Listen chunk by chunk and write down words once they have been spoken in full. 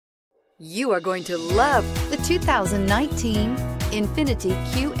You are going to love the 2019 Infiniti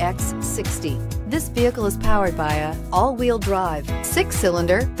Qx60. This vehicle is powered by a all-wheel drive,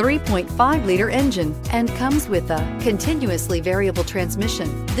 6-cylinder, 3.5-liter engine and comes with a continuously variable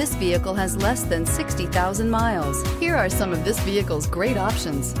transmission. This vehicle has less than 60,000 miles. Here are some of this vehicle's great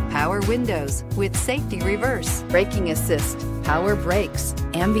options: power windows with safety reverse, braking assist, power brakes,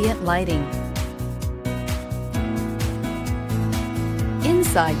 ambient lighting.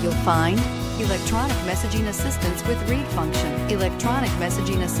 Inside you'll find electronic messaging assistance with read function, electronic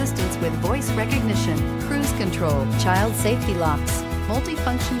messaging assistance with voice recognition, cruise control, child safety locks,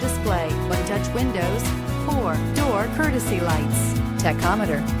 multifunction display, one-touch windows, 4-door courtesy lights,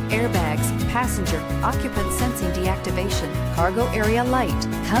 tachometer, airbags, passenger, occupant sensing deactivation, cargo area light.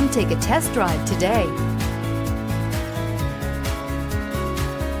 Come take a test drive today.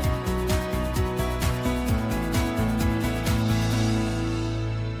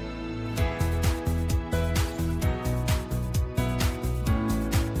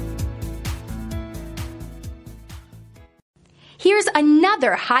 Here's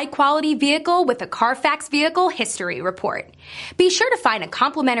another high-quality vehicle with a Carfax Vehicle History Report. Be sure to find a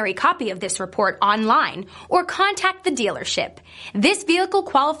complimentary copy of this report online or contact the dealership. This vehicle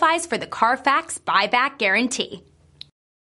qualifies for the Carfax Buyback Guarantee.